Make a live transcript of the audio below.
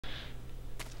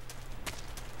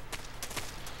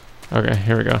Okay,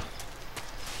 here we go.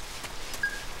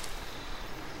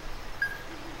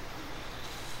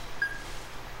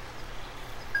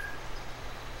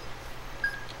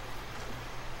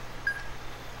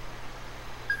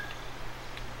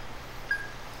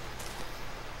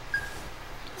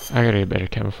 I gotta get better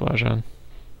camouflage on.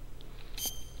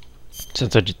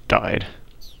 Since I just died.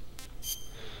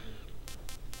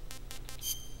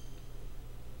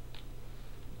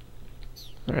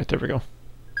 Alright, there we go.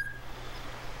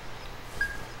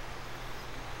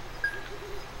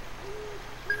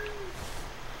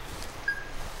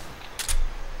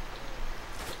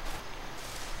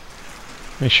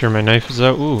 Make sure my knife is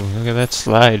out. Ooh, look at that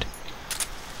slide.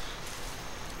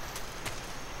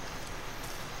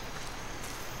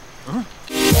 Huh?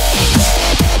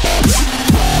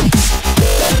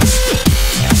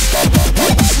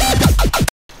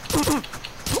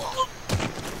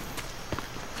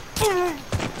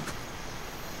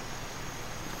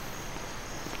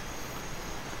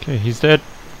 Okay, he's dead.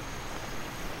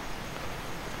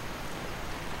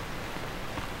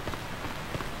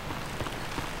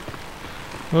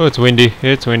 Oh, it's windy.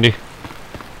 It's windy.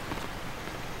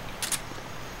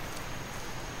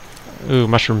 Ooh,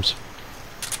 mushrooms.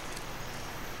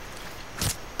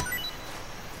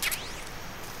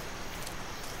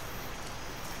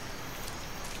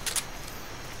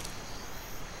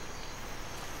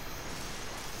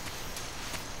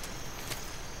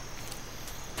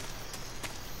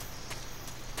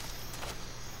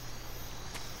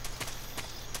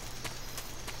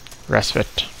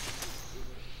 Respite.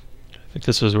 I think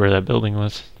this was where that building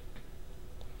was.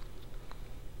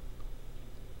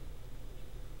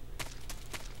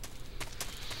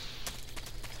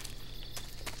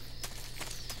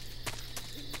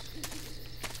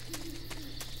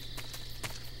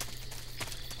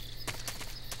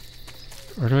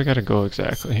 Where do I gotta go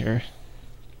exactly here?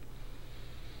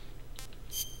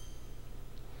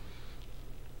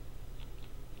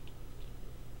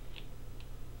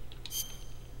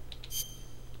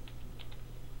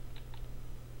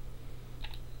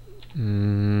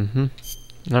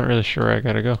 Not really sure where I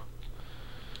gotta go.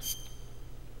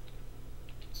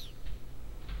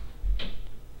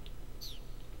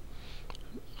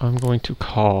 I'm going to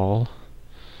call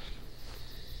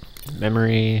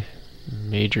Memory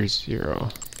Major Zero.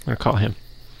 I'm gonna call him.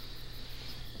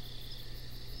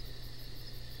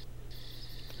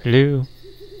 Hello.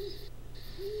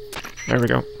 There we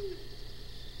go.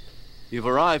 You've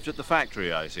arrived at the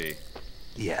factory, I see.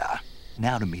 Yeah,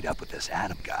 now to meet up with this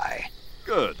Adam guy.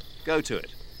 Good. Go to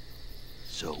it.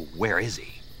 So, where is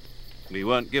he? We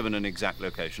weren't given an exact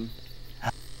location.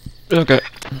 Okay.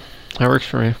 That works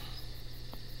for me.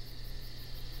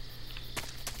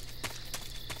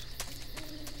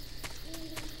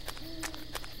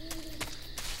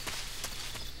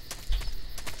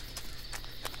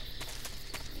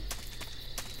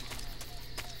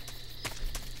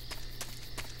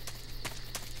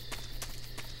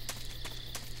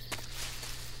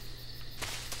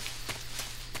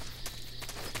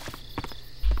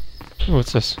 Ooh,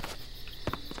 what's this?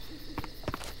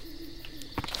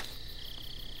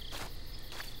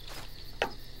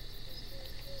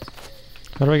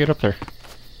 How do I get up there?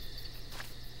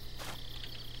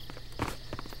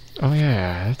 Oh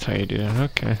yeah, that's how you do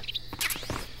that. Okay.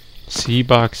 C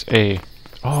box A.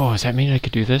 Oh, does that mean I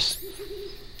could do this?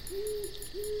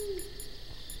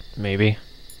 Maybe.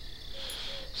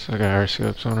 So I got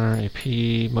R-scope, sonar,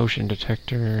 AP, motion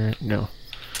detector. No.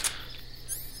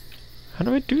 How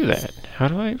do I do that? How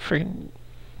do I freaking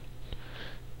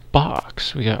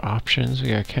box? We got options. We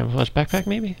got camouflage backpack,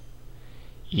 maybe.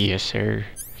 Yes, sir.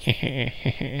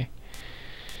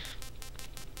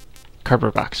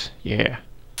 Cardboard box. Yeah.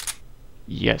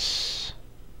 Yes.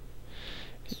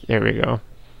 There we go.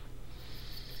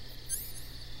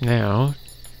 Now.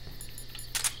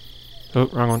 Oh,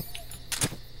 wrong one.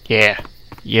 Yeah.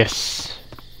 Yes.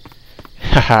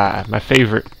 Haha, my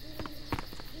favorite.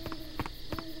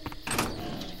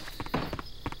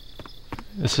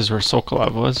 This is where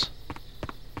Sokolov was.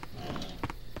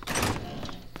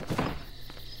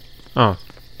 Oh,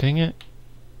 dang it.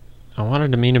 I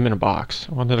wanted to meet him in a box.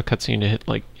 I wanted a cutscene to hit,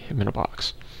 like, him in a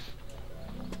box.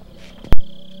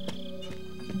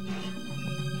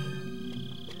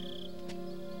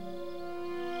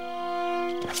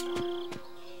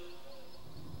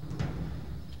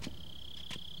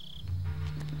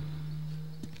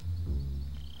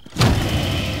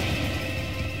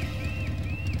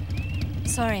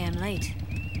 Sorry I'm late.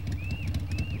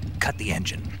 Cut the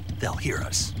engine. They'll hear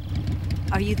us.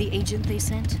 Are you the agent they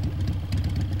sent?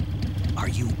 Are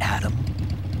you Adam?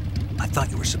 I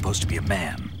thought you were supposed to be a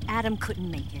man. Adam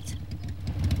couldn't make it.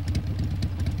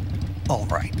 All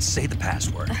right, say the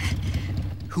password.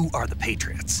 Who are the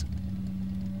Patriots?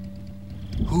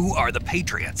 Who are the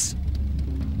Patriots?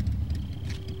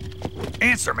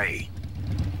 Answer me!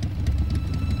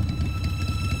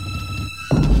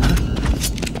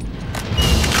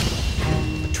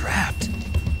 Trapped.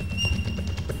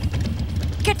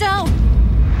 Get down!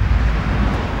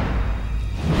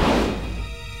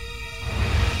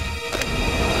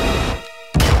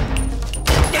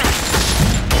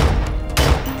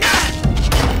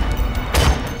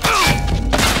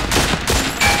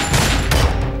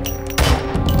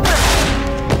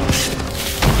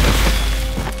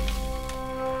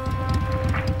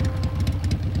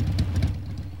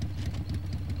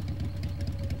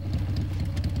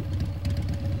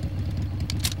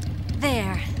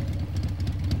 There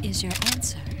is your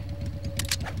answer.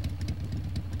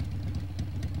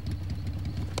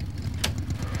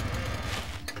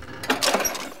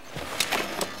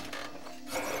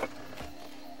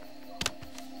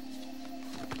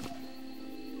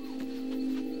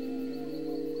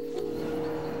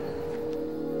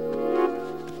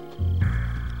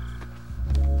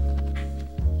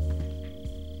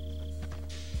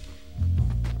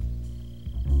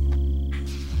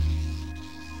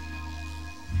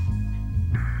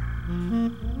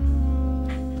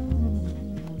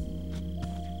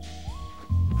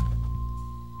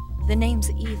 The name's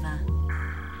Eva.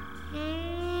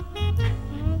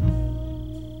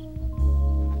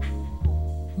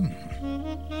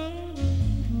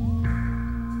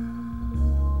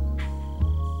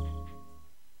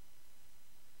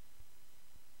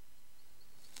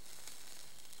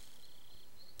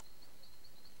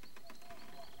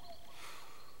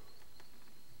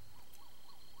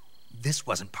 This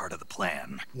wasn't part of the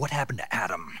plan. What happened to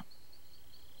Adam?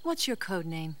 What's your code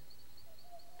name?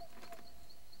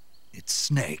 It's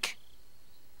Snake.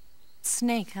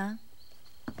 Snake, huh?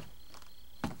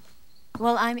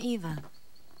 Well, I'm Eva.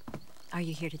 Are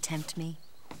you here to tempt me?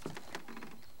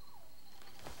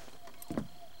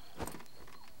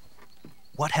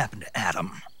 What happened to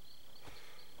Adam?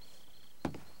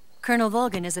 Colonel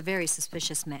Volgin is a very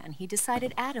suspicious man. He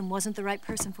decided Adam wasn't the right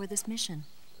person for this mission.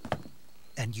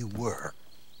 And you were.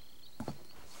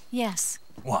 Yes,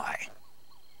 Why?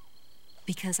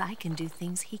 because I can do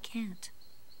things he can't.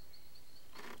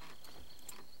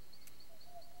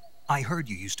 I heard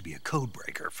you used to be a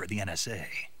codebreaker for the NSA.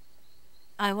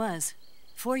 I was.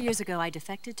 4 years ago, I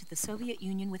defected to the Soviet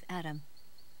Union with Adam.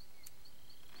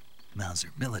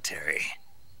 Mauser military.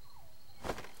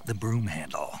 The broom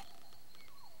handle.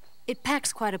 It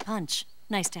packs quite a punch.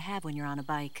 Nice to have when you're on a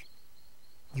bike.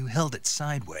 You held it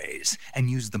sideways and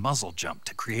used the muzzle jump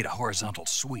to create a horizontal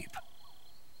sweep.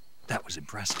 That was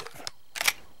impressive.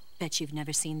 Bet you've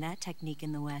never seen that technique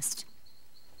in the West.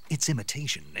 It's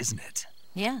imitation, isn't it?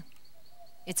 Yeah.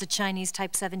 It's a Chinese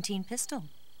Type 17 pistol.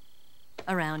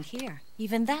 Around here,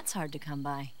 even that's hard to come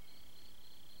by.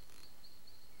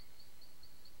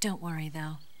 Don't worry,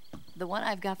 though. The one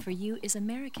I've got for you is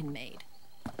American-made.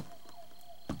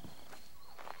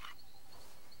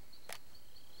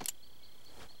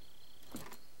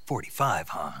 .45,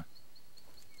 huh?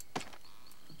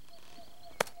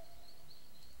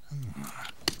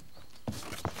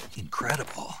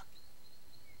 Incredible.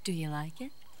 Do you like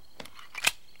it?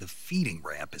 The feeding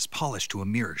ramp is polished to a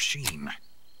mirror sheen.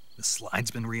 The slide's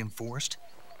been reinforced,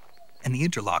 and the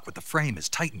interlock with the frame is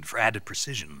tightened for added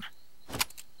precision.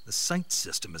 The sight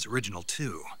system is original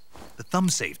too. The thumb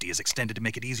safety is extended to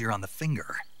make it easier on the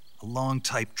finger. A long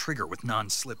type trigger with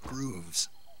non-slip grooves.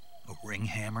 A ring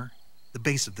hammer. The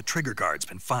base of the trigger guard's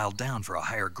been filed down for a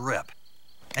higher grip.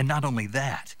 And not only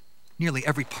that, nearly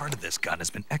every part of this gun has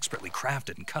been expertly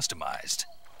crafted and customized.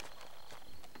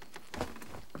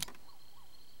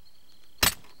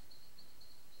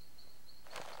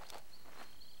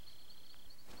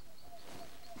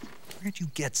 Where'd you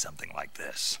get something like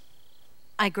this?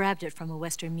 I grabbed it from a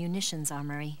Western munitions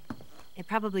armory. It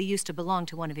probably used to belong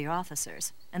to one of your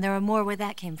officers, and there are more where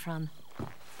that came from.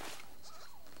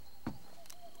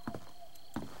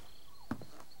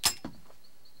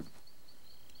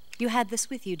 You had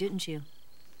this with you, didn't you?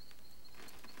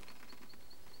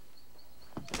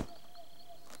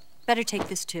 Better take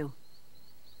this too.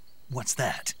 What's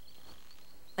that?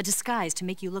 A disguise to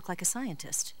make you look like a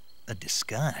scientist. A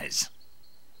disguise?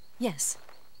 Yes.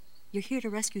 You're here to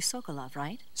rescue Sokolov,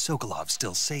 right? Sokolov's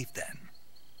still safe then?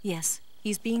 Yes.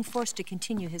 He's being forced to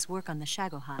continue his work on the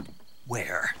Shagohod.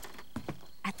 Where?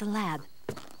 At the lab.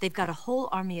 They've got a whole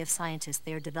army of scientists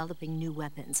there developing new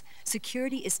weapons.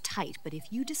 Security is tight, but if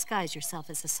you disguise yourself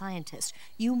as a scientist,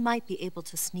 you might be able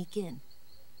to sneak in.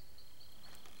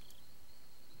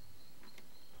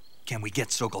 Can we get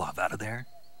Sokolov out of there?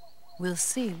 We'll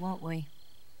see, won't we?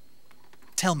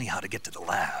 Tell me how to get to the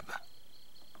lab.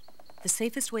 The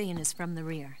safest way in is from the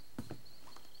rear.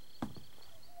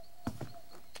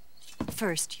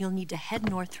 First, you'll need to head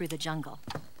north through the jungle.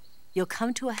 You'll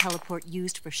come to a heliport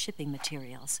used for shipping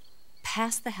materials.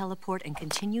 Pass the heliport and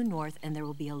continue north, and there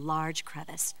will be a large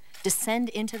crevice. Descend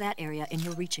into that area and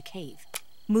you'll reach a cave.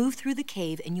 Move through the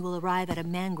cave and you will arrive at a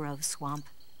mangrove swamp.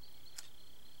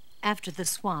 After the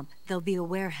swamp, there'll be a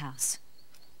warehouse.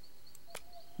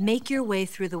 Make your way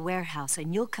through the warehouse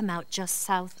and you'll come out just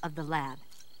south of the lab.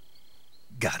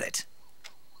 Got it.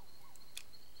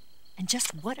 And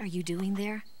just what are you doing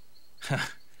there?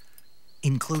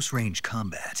 In close-range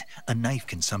combat, a knife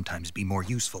can sometimes be more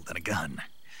useful than a gun.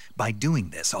 By doing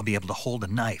this, I'll be able to hold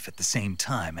a knife at the same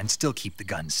time and still keep the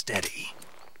gun steady.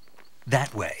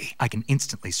 That way, I can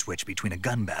instantly switch between a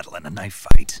gun battle and a knife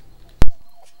fight.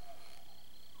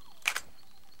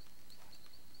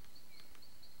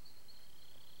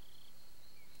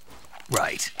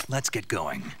 Right, let's get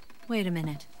going. Wait a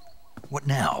minute. What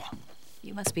now?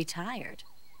 You must be tired.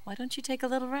 Why don't you take a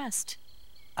little rest?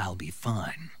 I'll be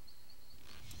fine.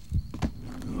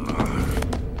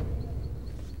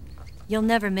 You'll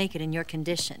never make it in your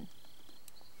condition.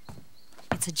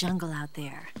 It's a jungle out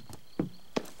there.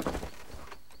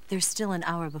 There's still an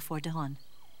hour before dawn.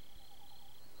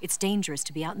 It's dangerous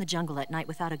to be out in the jungle at night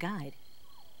without a guide.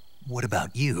 What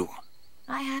about you?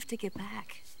 I have to get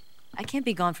back. I can't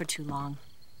be gone for too long.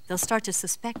 They'll start to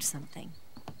suspect something.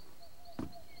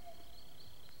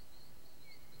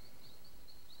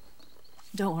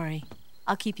 Don't worry.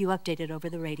 I'll keep you updated over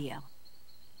the radio.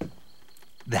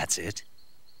 That's it?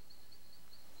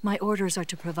 My orders are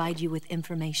to provide you with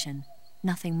information,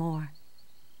 nothing more.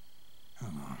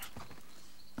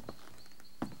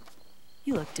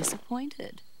 You look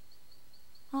disappointed.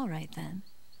 All right, then.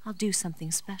 I'll do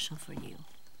something special for you.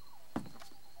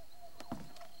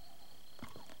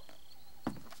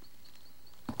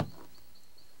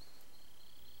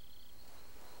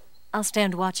 I'll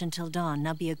stand watch until dawn.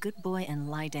 Now be a good boy and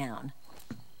lie down.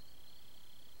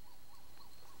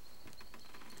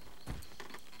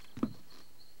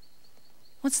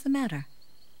 What's the matter?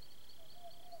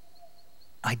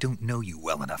 I don't know you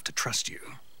well enough to trust you.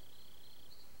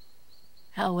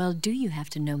 How well do you have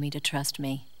to know me to trust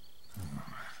me?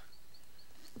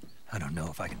 I don't know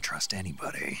if I can trust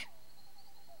anybody.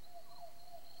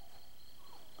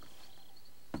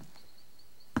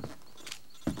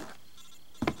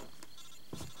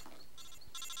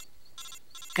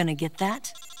 Gonna get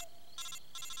that?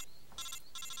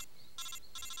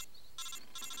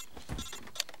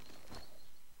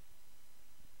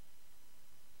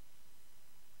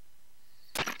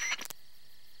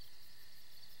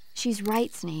 She's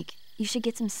right, Snake. You should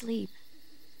get some sleep.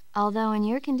 Although in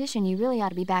your condition, you really ought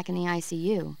to be back in the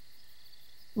ICU.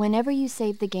 Whenever you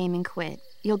save the game and quit,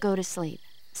 you'll go to sleep.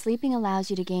 Sleeping allows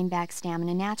you to gain back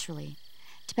stamina naturally.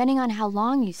 Depending on how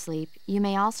long you sleep, you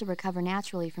may also recover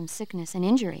naturally from sickness and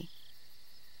injury.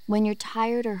 When you're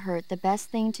tired or hurt, the best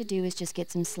thing to do is just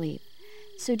get some sleep.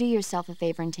 So do yourself a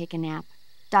favor and take a nap.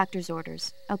 Doctor's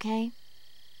orders, okay?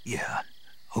 Yeah,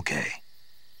 okay.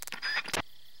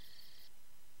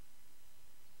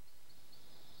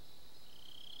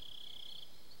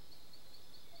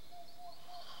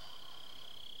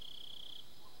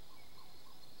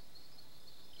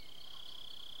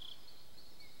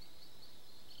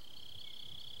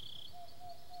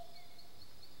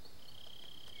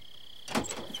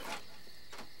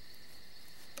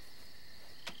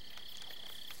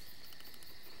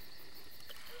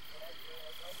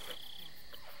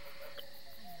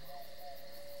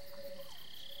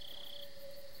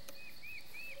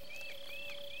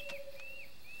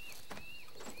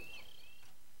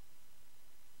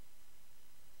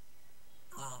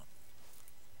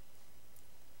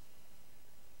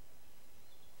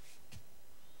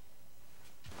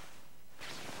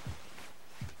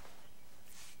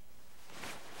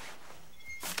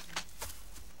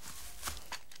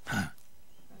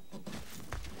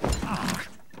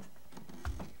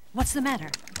 What's the matter?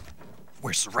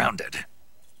 We're surrounded.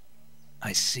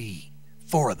 I see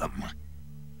 4 of them.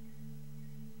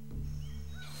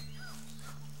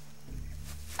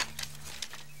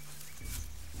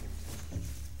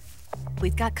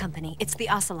 We've got company. It's the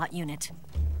Ocelot unit.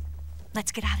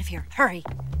 Let's get out of here. Hurry!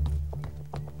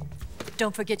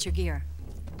 Don't forget your gear.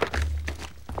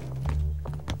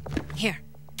 Here,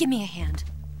 give me a hand.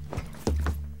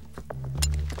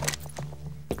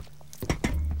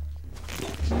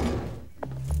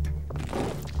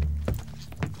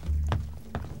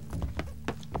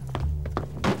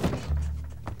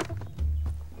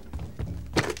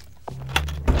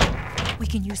 We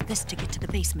can use this to get to the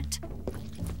basement.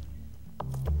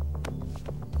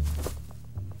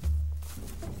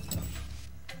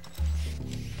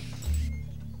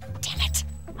 Damn it!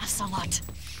 Ocelot!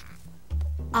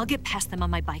 I'll get past them on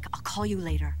my bike. I'll call you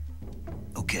later.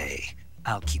 Okay,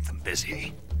 I'll keep them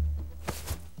busy.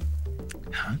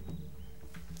 Huh?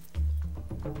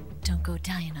 Don't go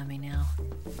dying on me now.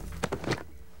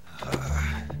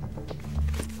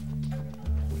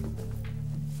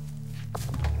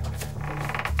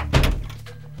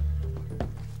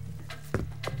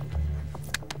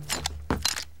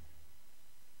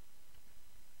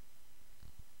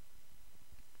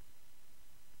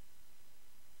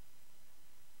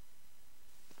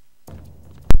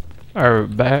 Are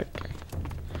we back?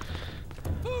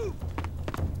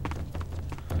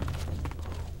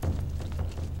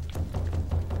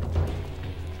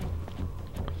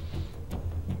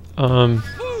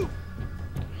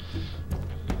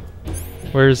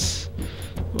 Where's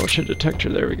motion detector?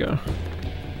 There we go.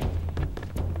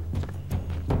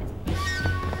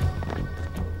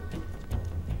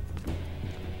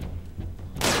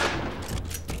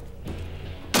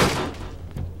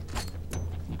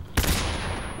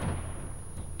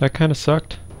 That kind of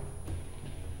sucked.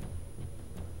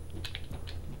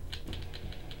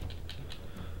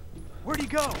 Where'd he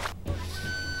go?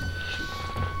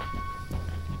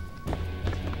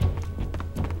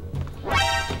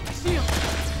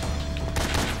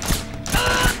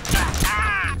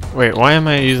 Wait, why am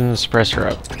I using the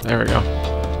suppressor up? There we go.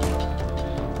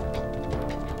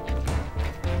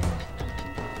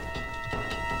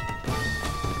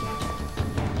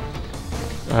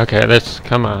 Okay, let's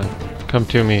come on. Come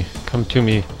to me. Come to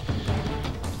me.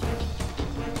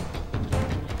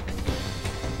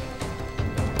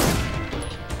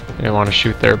 I didn't want to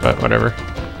shoot there, but whatever.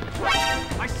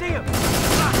 I see him.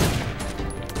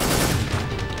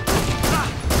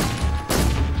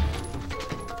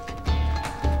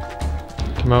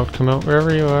 Come out,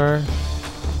 wherever you are.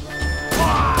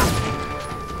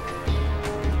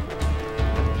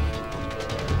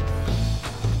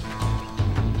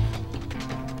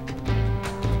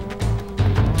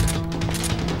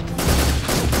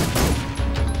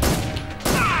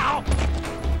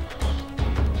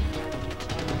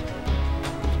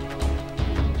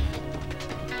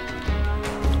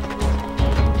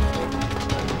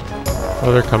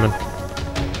 Oh, they're coming.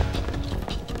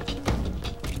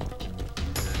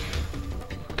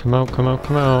 Come out, come out,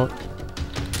 come out.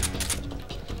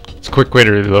 It's a quick way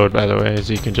to reload, by the way, is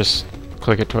you can just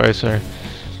click it twice there.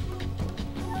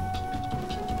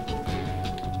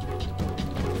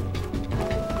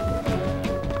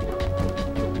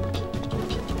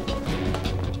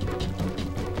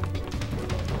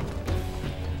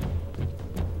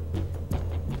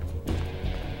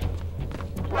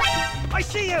 I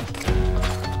see him.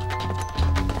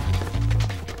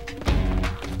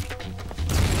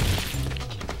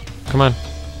 Come on.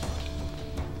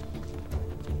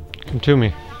 Come to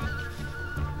me.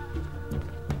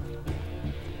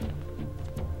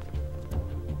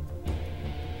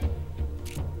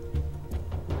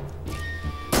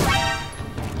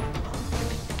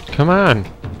 Come on.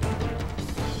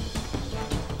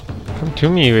 Come to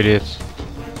me, you idiots.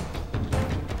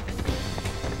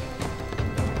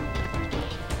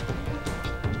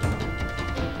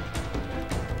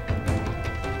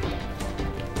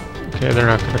 Okay, they're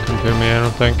not gonna come to me, I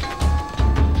don't think.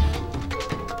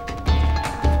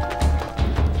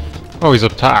 Oh, he's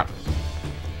up top.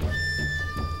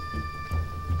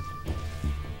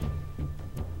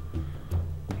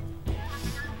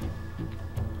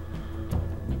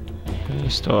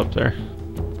 He's still up there.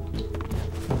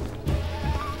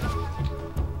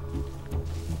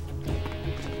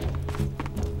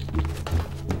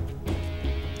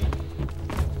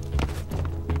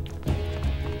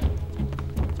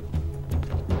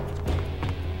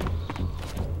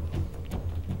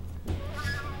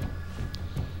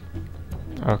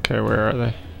 Okay, where are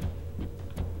they?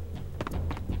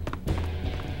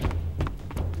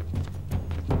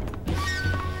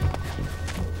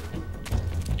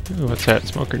 Ooh, what's that?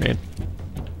 Smoke grenade.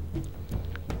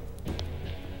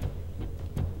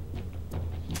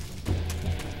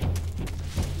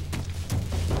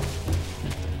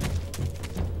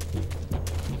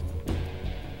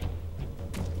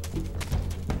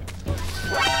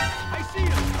 I see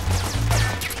him.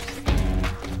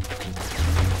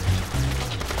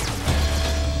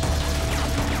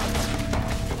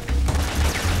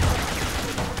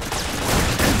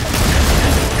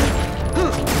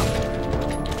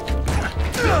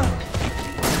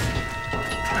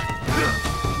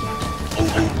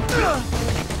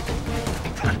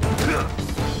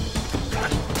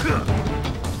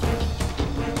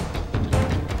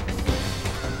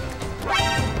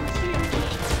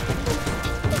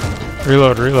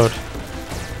 Reload, reload.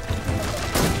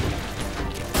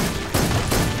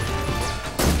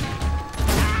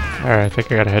 Alright, I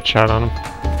think I got a headshot on him.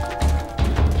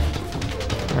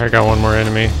 Alright, I got one more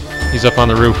enemy. He's up on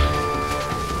the roof.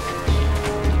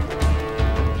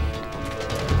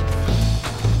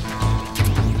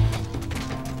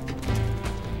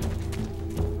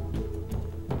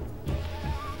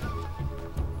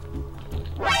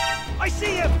 I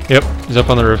see him! Yep, he's up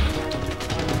on the roof.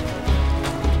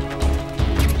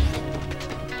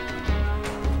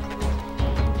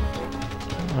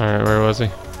 Alright, where was he?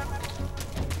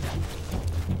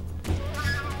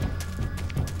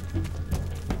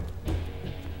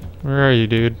 Where are you,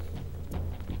 dude?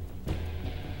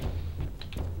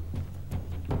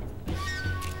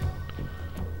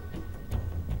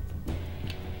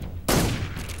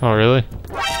 Oh, really?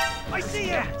 I see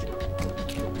him!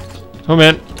 Oh,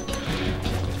 man.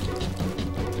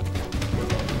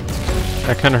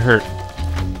 That kind of hurt.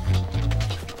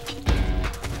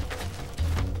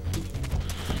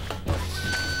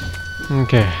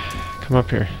 Okay, come up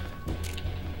here.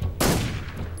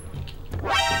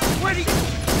 Where'd he...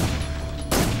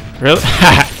 Really?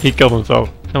 He killed himself.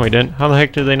 No, he didn't. How the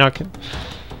heck did they not kill?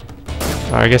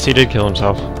 Oh, I guess he did kill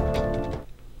himself.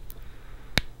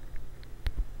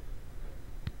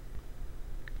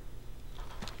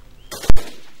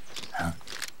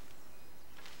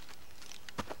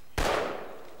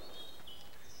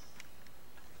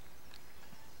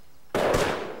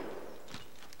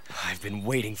 I've been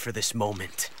waiting for this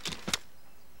moment.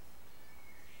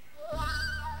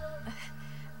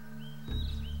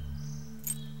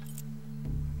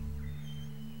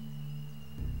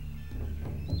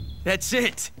 That's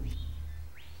it.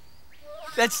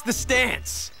 That's the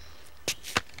stance.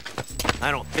 I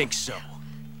don't think so.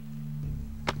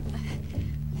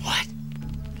 What?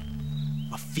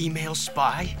 A female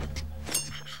spy?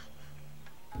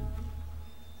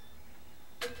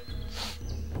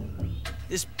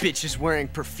 This bitch is wearing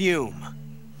perfume.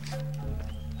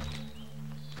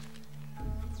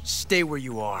 Stay where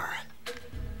you are.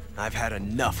 I've had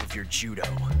enough of your judo.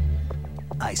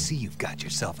 I see you've got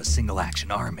yourself a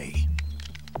single-action army.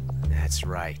 That's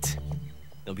right.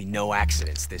 There'll be no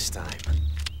accidents this time.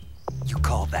 You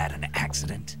call that an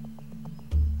accident?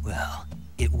 Well,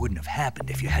 it wouldn't have happened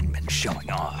if you hadn't been showing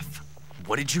off.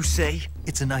 What did you say?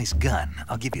 It's a nice gun,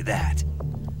 I'll give you that.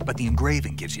 But the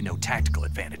engraving gives you no tactical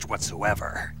advantage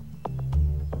whatsoever.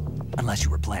 Unless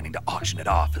you were planning to auction it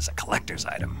off as a collector's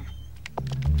item.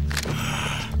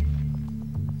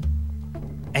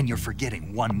 And you're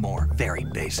forgetting one more very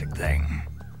basic thing.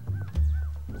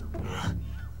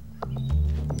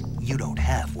 You don't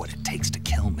have what it takes to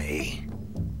kill me.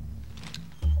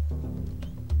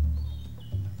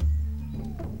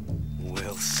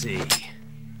 We'll see.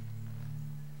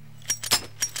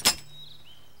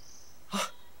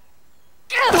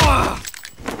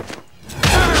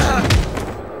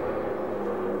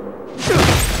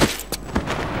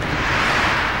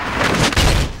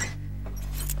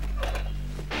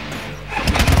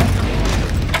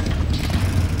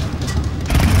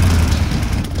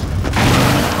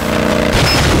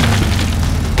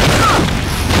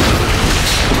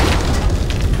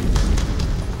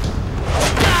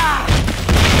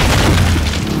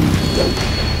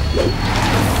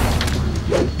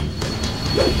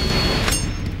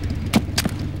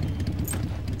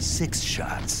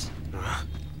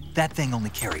 That thing only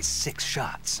carries 6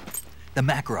 shots. The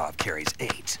Makarov carries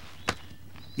 8.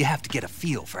 You have to get a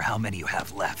feel for how many you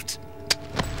have left.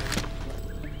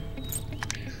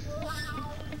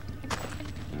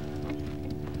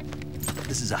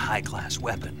 This is a high-class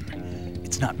weapon.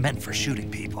 It's not meant for shooting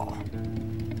people.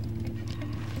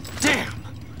 Damn!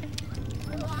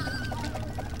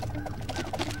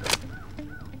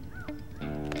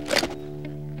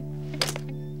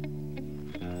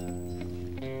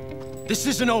 This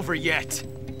isn't over yet.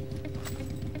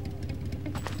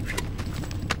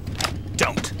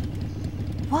 Don't.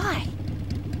 Why?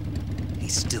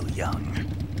 He's still young.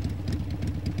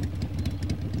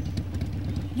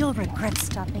 You'll regret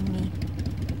stopping me.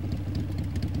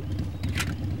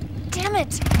 Damn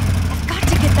it! I've got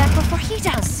to get back before he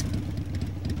does.